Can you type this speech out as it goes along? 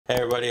Hey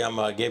everybody, I'm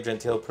Gabe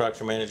Gentile,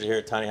 production manager here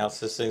at Tiny House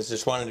Systems.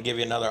 Just wanted to give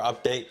you another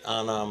update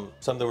on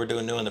something we're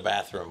doing new in the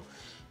bathroom.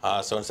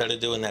 So instead of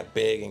doing that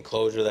big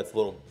enclosure that's a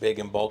little big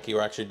and bulky, we're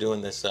actually doing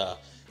this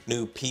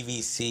new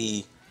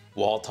PVC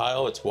wall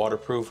tile. It's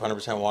waterproof,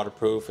 100%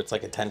 waterproof. It's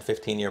like a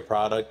 10-15 year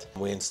product.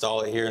 We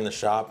install it here in the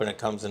shop and it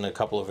comes in a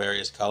couple of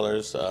various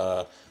colors.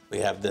 We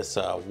have this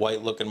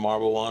white looking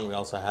marble one. We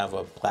also have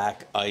a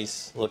black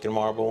ice looking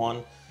marble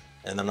one.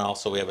 And then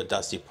also we have a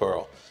dusty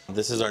pearl.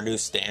 This is our new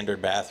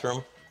standard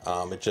bathroom.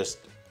 It just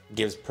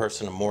gives a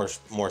person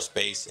more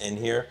space in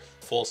here.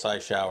 Full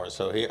size shower.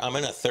 So here I'm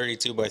in a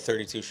 32 by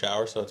 32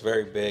 shower, so it's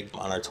very big.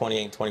 On our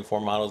 28 and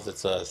 24 models,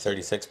 it's a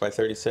 36 by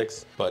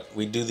 36. But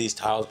we do these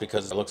tiles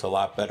because it looks a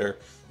lot better.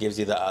 Gives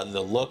you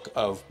the look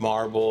of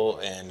marble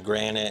and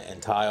granite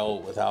and tile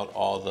without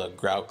all the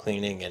grout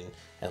cleaning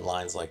and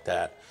lines like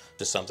that.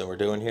 Just something we're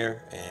doing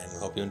here, and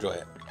hope you enjoy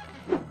it.